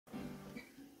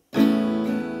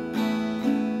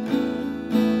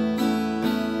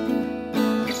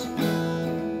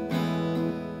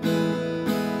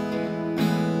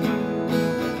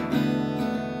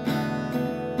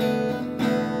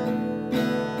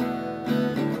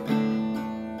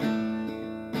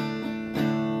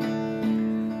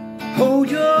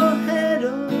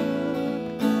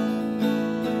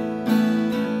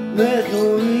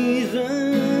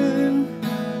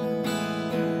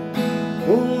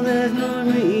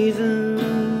reason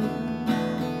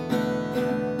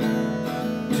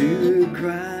to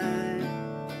cry.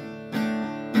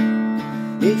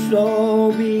 It's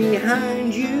all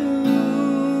behind you.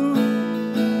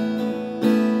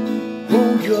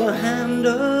 Hold your hand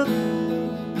up.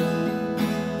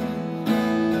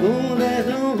 Oh, there's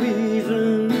no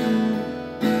reason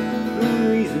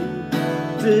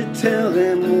to tell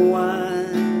them why.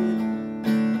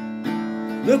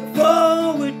 Look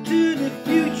forward to the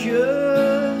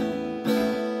future.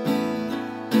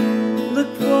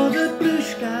 Look for the blue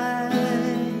sky.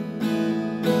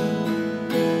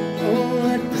 Oh,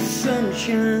 let the sun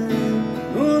shine.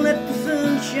 Oh, let the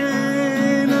sun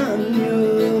shine on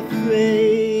your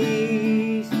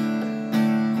face.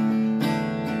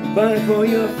 Fight for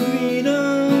your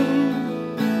freedom.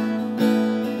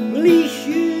 Release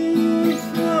you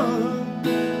from.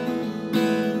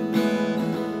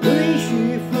 Release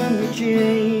you from your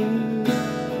chains.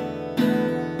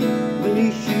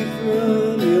 Release you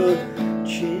from your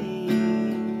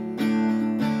chains.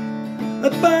 A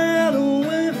battle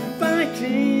we're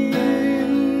fighting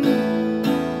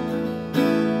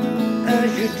as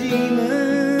your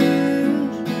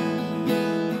demons,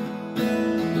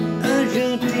 as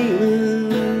your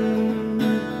demons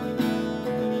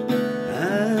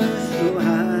are so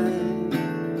high.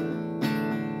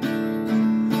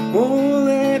 Oh,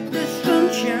 let the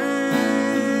sunshine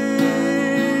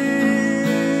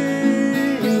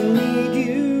lead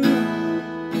you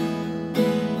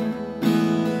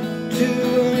to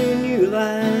a new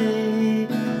light,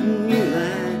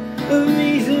 a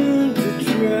reason to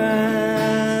try.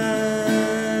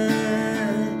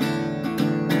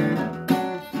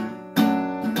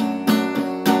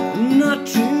 Not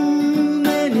too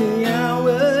many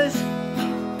hours,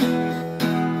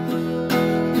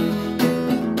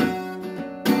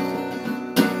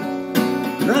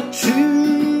 not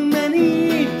too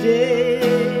many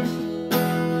days.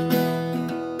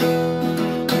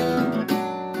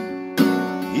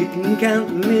 You can count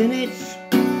the minutes.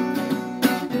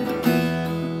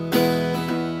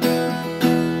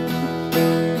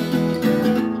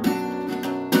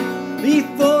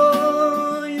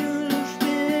 Before your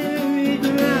spirit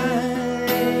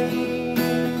rise.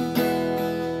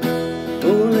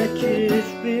 Oh, let your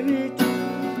spirit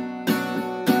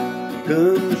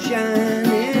come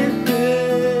shining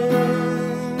through.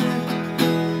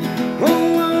 Oh,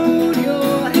 hold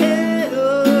your head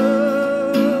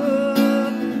up,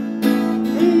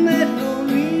 and there's no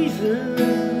reason.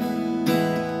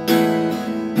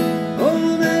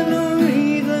 Oh, there's no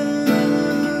reason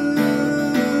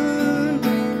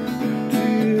to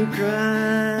cry.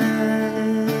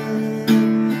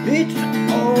 It's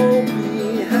all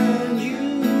behind you.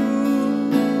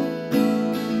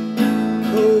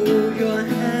 Hold your